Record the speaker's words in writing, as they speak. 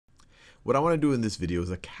What I want to do in this video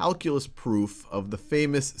is a calculus proof of the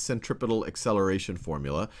famous centripetal acceleration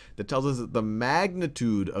formula that tells us that the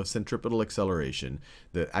magnitude of centripetal acceleration,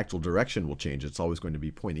 the actual direction will change, it's always going to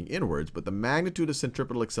be pointing inwards, but the magnitude of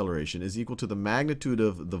centripetal acceleration is equal to the magnitude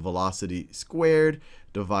of the velocity squared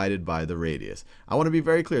divided by the radius. I want to be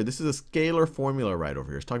very clear, this is a scalar formula right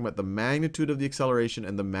over here. It's talking about the magnitude of the acceleration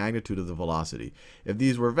and the magnitude of the velocity. If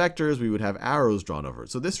these were vectors, we would have arrows drawn over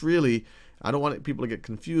it. So this really, I don't want people to get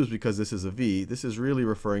confused because this is a v. This is really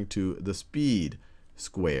referring to the speed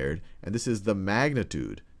squared, and this is the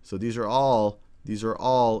magnitude. So these are all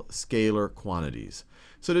scalar quantities.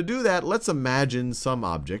 So to do that, let's imagine some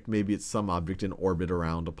object. Maybe it's some object in orbit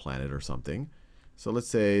around a planet or something. So let's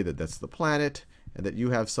say that that's the planet, and that you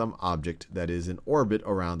have some object that is in orbit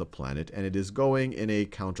around the planet, and it is going in a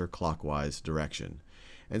counterclockwise direction.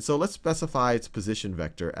 And so let's specify its position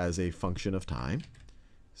vector as a function of time.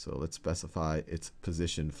 So let's specify its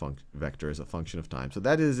position vector as a function of time. So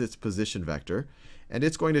that is its position vector, and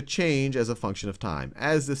it's going to change as a function of time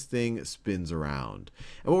as this thing spins around.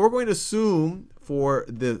 And what we're going to assume for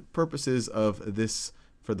the purposes of this,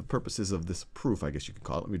 proof, I guess you can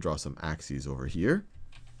call it. Let me draw some axes over here.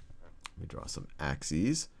 Let me draw some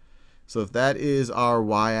axes. So if that is our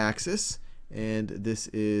y-axis and this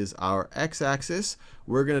is our x-axis,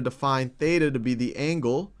 we're going to define theta to be the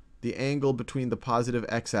angle between the positive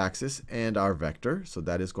x-axis and our vector. So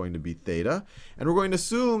that is going to be theta. And we're going to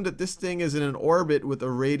assume that this thing is in an orbit with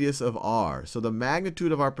a radius of r. So the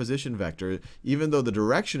magnitude of our position vector, even though the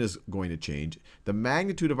direction is going to change, the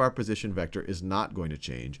magnitude of our position vector is not going to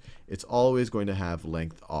change. It's always going to have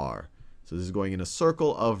length r. So this is going in a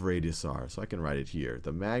circle of radius r. So I can write it here.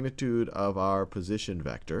 The magnitude of our position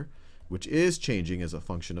vector, which is changing as a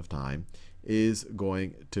function of time, is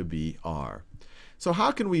going to be r. So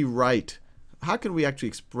how can we actually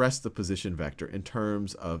express the position vector in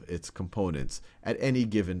terms of its components at any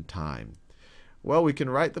given time? Well, we can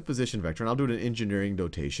write the position vector, and I'll do it in engineering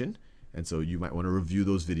notation. And so you might want to review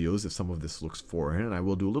those videos if some of this looks foreign. And I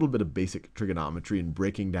will do a little bit of basic trigonometry and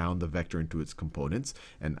breaking down the vector into its components.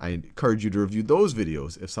 And I encourage you to review those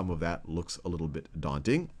videos if some of that looks a little bit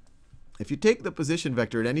daunting. If you take the position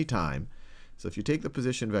vector at any time,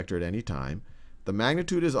 the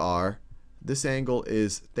magnitude is r. This angle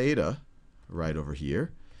is theta right over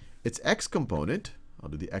here. Its x component, I'll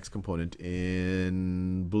do the x component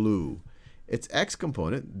in blue. Its x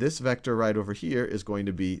component, this vector right over here, is going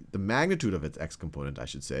to be, the magnitude of its x component, I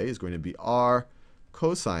should say, is going to be r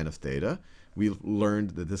cosine of theta. We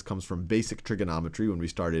learned that this comes from basic trigonometry when we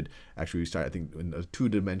started, I think, in a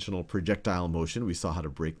two-dimensional projectile motion. We saw how to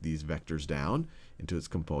break these vectors down into its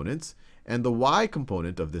components. And the y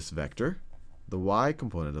component of this vector,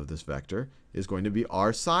 is going to be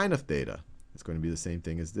r sine of theta. It's going to be the same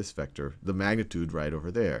thing as this vector, the magnitude right over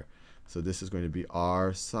there. So this is going to be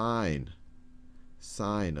r sine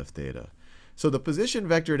of theta. So the position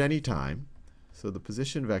vector at any time,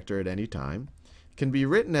 can be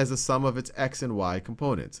written as a sum of its x and y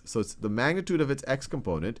components. So it's the magnitude of its x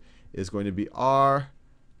component is going to be r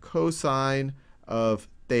cosine of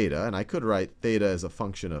theta. And I could write theta as a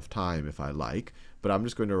function of time if I like, but I'm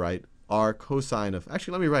just going to write r cosine of,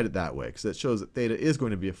 actually let me write it that way because it shows that theta is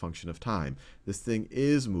going to be a function of time. This thing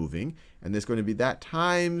is moving, and there's going to be that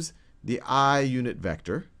times the I unit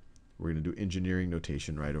vector. We're going to do engineering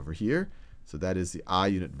notation right over here. So that is the I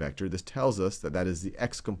unit vector. This tells us that that is the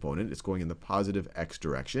x component. It's going in the positive x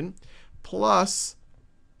direction, plus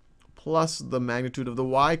the magnitude of the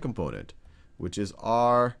y component, which is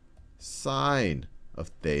r sine of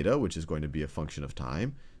theta, which is going to be a function of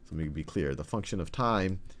time. So let me be clear. The function of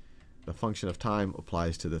time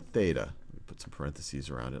applies to the theta. Let me put some parentheses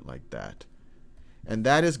around it like that. And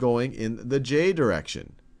that is going in the j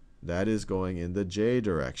direction.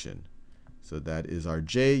 So that is our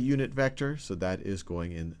j unit vector. So that is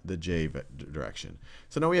going in the j direction.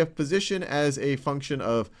 So now we have position as a function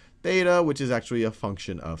of theta, which is actually a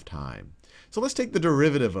function of time. So let's take the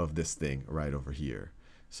derivative of this thing right over here.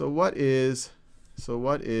 So what is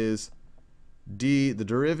the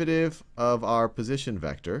derivative of our position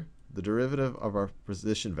vector? The derivative of our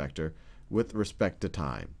position vector with respect to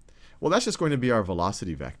time. Well, that's just going to be our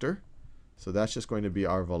velocity vector. So that's just going to be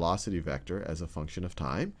our velocity vector as a function of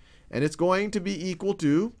time. And it's going to be equal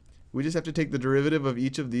to, we just have to take the derivative of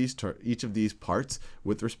each of these parts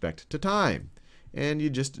with respect to time. And you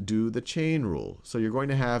just do the chain rule. So you're going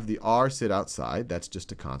to have the r sit outside. That's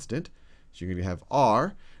just a constant. So you're going to have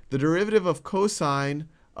r. The derivative of cosine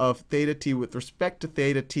of theta t with respect to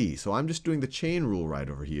theta t. So I'm just doing the chain rule right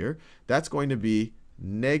over here. That's going to be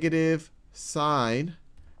negative sine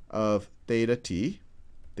of theta t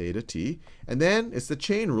theta t. And then it's the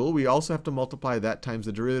chain rule. We also have to multiply that times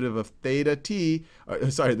the derivative of theta t, the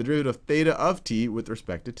derivative of theta of t with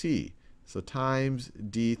respect to t. So times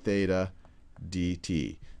d theta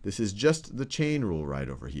dt. This is just the chain rule right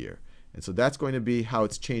over here. And so that's going to be how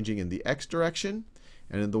it's changing in the x direction.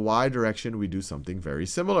 And in the y direction, we do something very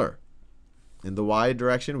similar. In the y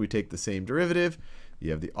direction, we take the same derivative. You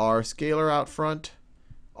have the r scalar out front,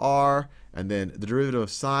 r, and then the derivative of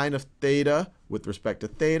sine of theta with respect to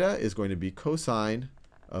theta is going to be cosine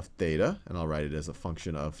of theta, and I'll write it as a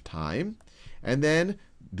function of time. And then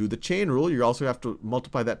do the chain rule. You also have to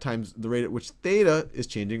multiply that times the rate at which theta is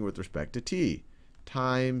changing with respect to t,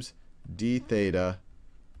 times d theta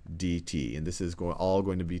dt. And this is all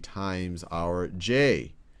going to be times our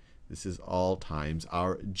j. This is all times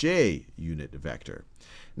our j unit vector.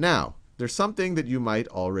 Now, there's something that you might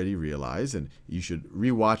already realize, and you should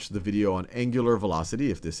rewatch the video on angular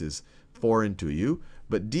velocity if this is foreign to you.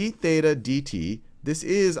 But d theta dt, this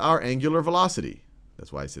is our angular velocity.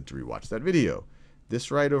 That's why I said to rewatch that video.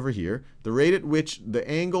 This right over here, the rate at which the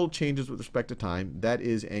angle changes with respect to time, that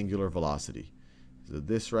is angular velocity. So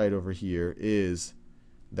this right over here is,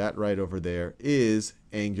 that right over there is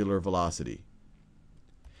angular velocity.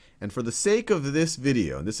 And for the sake of this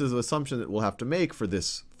video, and this is an assumption that we'll have to make for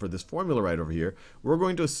this formula right over here, we're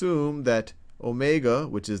going to assume that omega,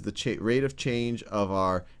 which is the rate of change of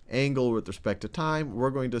our angle with respect to time,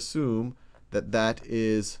 we're going to assume that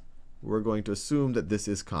this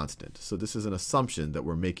is constant. So this is an assumption that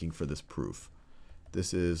we're making for this proof.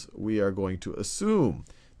 We are going to assume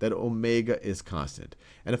that omega is constant.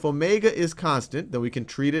 And if omega is constant, then we can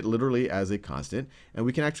treat it literally as a constant, and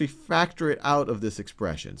we can actually factor it out of this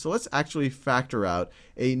expression. So let's actually factor out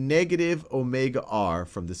a negative omega r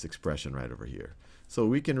from this expression right over here. So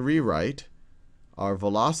we can rewrite our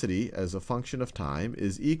velocity as a function of time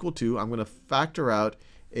is equal to, I'm going to factor out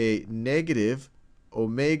a negative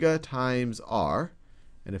omega times r.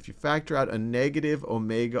 And if you factor out a negative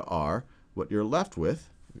omega r, what you're left with,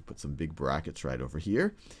 let me put some big brackets right over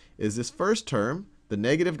here, is this first term. The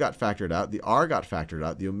negative got factored out, the r got factored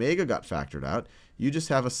out, the omega got factored out. You just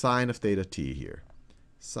have a sine of theta t here.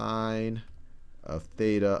 Sine of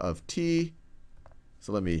theta of t.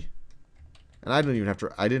 So let me, and I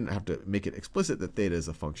didn't have to make it explicit that theta is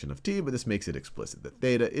a function of t, but this makes it explicit that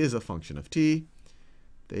theta is a function of t.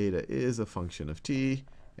 Theta is a function of t,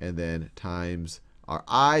 and then times our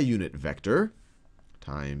I unit vector,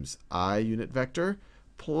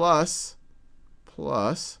 plus,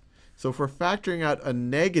 so if we're factoring out a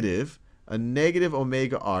negative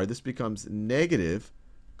omega r, this becomes negative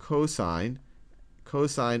cosine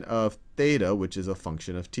of theta, which is a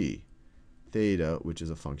function of t. Theta, which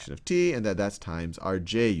is a function of t, and that's times our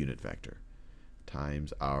j unit vector.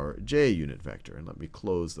 And let me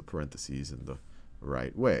close the parentheses in the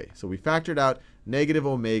right way. So we factored out negative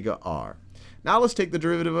omega r. Now let's take the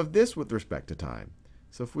derivative of this with respect to time.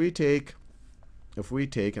 So if we take,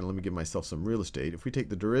 and let me give myself some real estate, if we take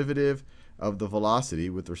the derivative of the velocity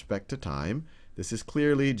with respect to time, this is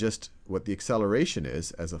clearly just what the acceleration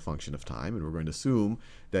is as a function of time, and we're going to assume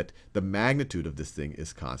that the magnitude of this thing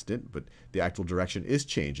is constant, but the actual direction is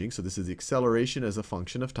changing. So this is the acceleration as a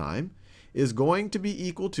function of time, is going to be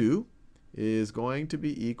equal to,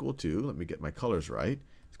 let me get my colors right,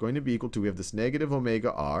 it's going to be equal to, we have this negative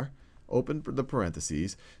omega r, open the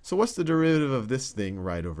parentheses. So what's the derivative of this thing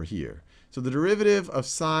right over here? So the derivative of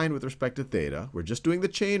sine with respect to theta, we're just doing the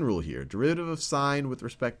chain rule here. Derivative of sine with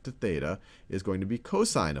respect to theta is going to be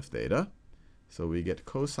cosine of theta. So we get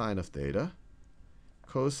cosine of theta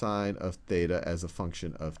as a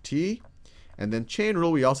function of t. And then chain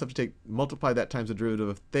rule, we also have to multiply that times the derivative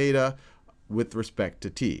of theta with respect to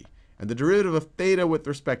t. And the derivative of theta with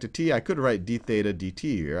respect to t, I could write d theta dt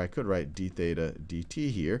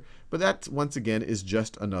here. But that, once again, is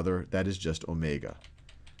just that is just omega.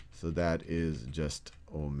 So that is just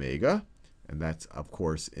omega. And that's, of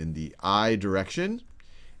course, in the I direction.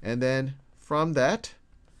 And then from that,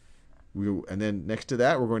 and then next to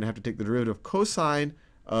that, we're going to have to take the derivative of cosine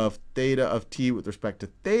of theta of t with respect to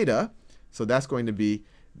theta. So that's going to be,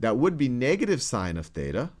 that would be negative sine of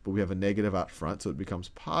theta, but we have a negative out front, so it becomes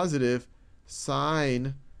positive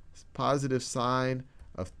sine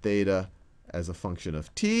of theta as a function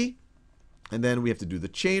of t. And then we have to do the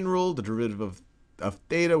chain rule, the derivative of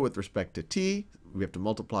theta with respect to t. We have to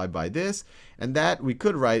multiply by this. And that, we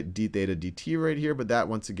could write d theta dt right here, but that,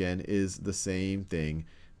 once again, is the same thing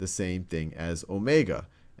as omega.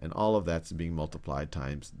 And all of that's being multiplied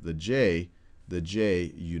times the j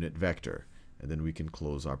unit vector. And then we can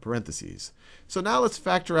close our parentheses. So now let's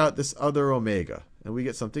factor out this other omega. And we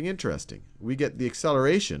get something interesting. We get the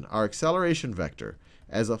acceleration, our acceleration vector,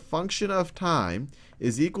 as a function of time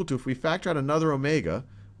is equal to, if we factor out another omega,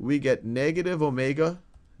 we get negative omega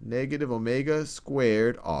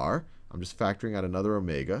squared r. I'm just factoring out another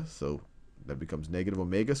omega, so that becomes negative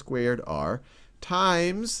omega squared r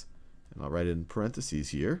times, and I'll write it in parentheses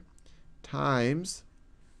here, times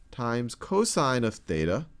cosine of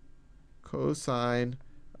theta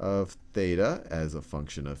as a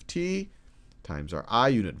function of t, times our I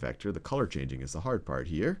unit vector, the color changing is the hard part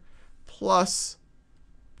here, plus,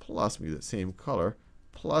 let me use that same color,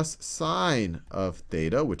 plus sine of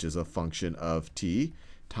theta, which is a function of t,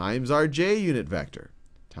 times our j unit vector,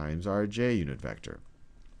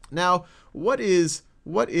 Now, what is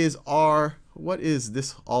all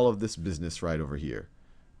of this business right over here?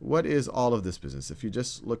 What is all of this business? If you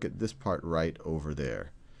just look at this part right over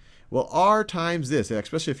there. Well, r times this,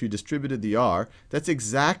 especially if you distributed the r, that's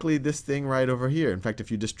exactly this thing right over here. In fact, if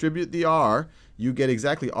you distribute the r, you get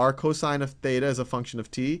exactly r cosine of theta as a function of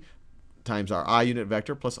t times our I unit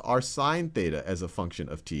vector plus r sine theta as a function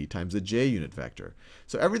of t times the j unit vector.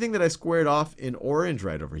 So everything that I squared off in orange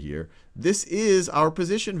right over here, this is our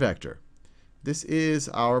position vector. This is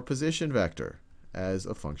our position vector as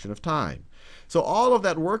a function of time. So all of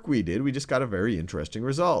that work we did, we just got a very interesting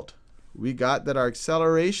result. We got that our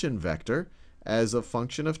acceleration vector as a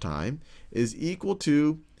function of time is equal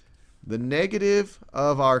to the negative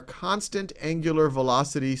of our constant angular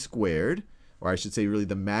velocity squared, or I should say really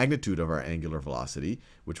the magnitude of our angular velocity,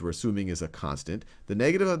 which we're assuming is a constant, the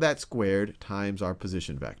negative of that squared times our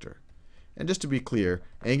position vector. And just to be clear,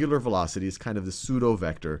 angular velocity is kind of the pseudo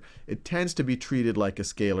vector. It tends to be treated like a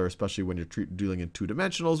scalar, especially when you're dealing in two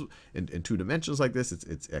dimensionals. In two dimensions like this,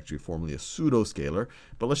 it's actually formally a pseudo scalar.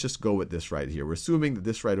 But let's just go with this right here. We're assuming that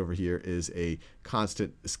this right over here is a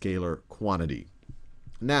constant scalar quantity.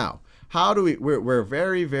 Now, how do we're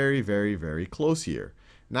very, very, very, very close here.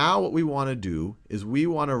 Now what we want to do is we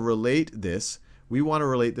want to relate this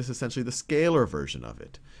essentially the scalar version of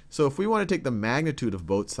it. So if we want to take the magnitude of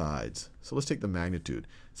both sides, so let's take the magnitude.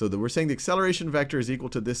 So that we're saying the acceleration vector is equal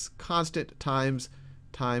to this constant times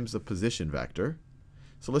the position vector.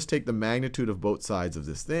 So let's take the magnitude of both sides of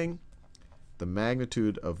this thing, the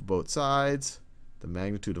magnitude of both sides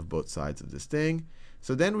of this thing.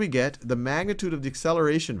 So then we get the magnitude of the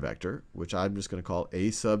acceleration vector, which I'm just going to call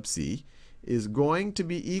a sub c, is going to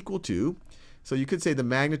be equal to, so you could say the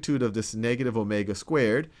magnitude of this negative omega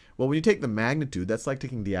squared. Well, when you take the magnitude, that's like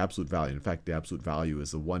taking the absolute value. In fact, the absolute value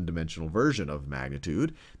is the one-dimensional version of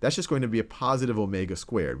magnitude. That's just going to be a positive omega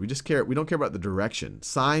squared. We don't care about the direction.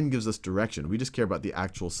 Sign gives us direction. We just care about the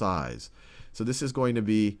actual size. So this is going to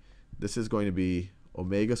be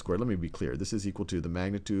omega squared. Let me be clear. This is equal to the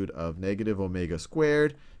magnitude of negative omega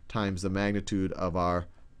squared times the magnitude of our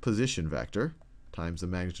position vector. The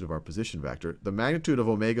magnitude of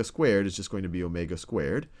omega squared is just going to be omega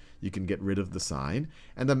squared. You can get rid of the sign.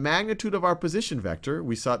 And the magnitude of our position vector,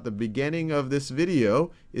 we saw at the beginning of this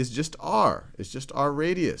video, is just r. It's just our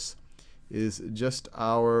radius.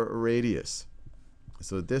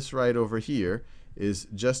 So this right over here is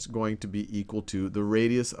just going to be equal to the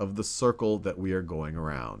radius of the circle that we are going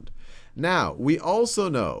around. Now, we also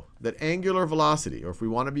know that angular velocity, or if we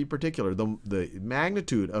want to be particular, the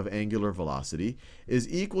magnitude of angular velocity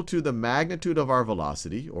is equal to the magnitude of our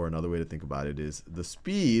velocity, or another way to think about it is the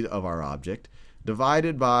speed of our object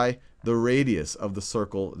divided by the radius of the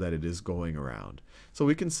circle that it is going around. So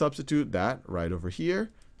we can substitute that right over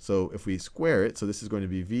here. So if we square it, so this is going to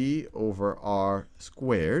be v over r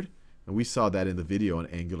squared, and we saw that in the video on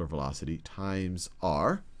angular velocity, times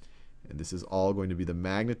r. And this is all going to be the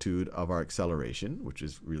magnitude of our acceleration, which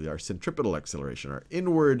is really our centripetal acceleration, our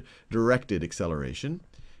inward directed acceleration.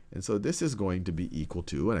 And so this is going to be equal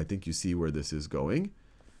to, and I think you see where this is going.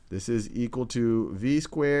 This is equal to v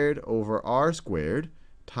squared over r squared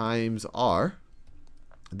times r.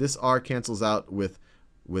 This r cancels out with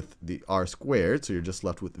the r squared, so you're just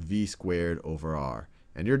left with v squared over r.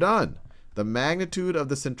 And you're done. The magnitude of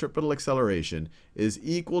the centripetal acceleration is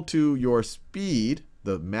equal to your speed,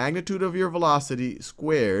 the magnitude of your velocity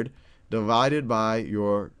squared, divided by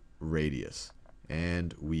your radius.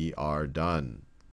 And we are done.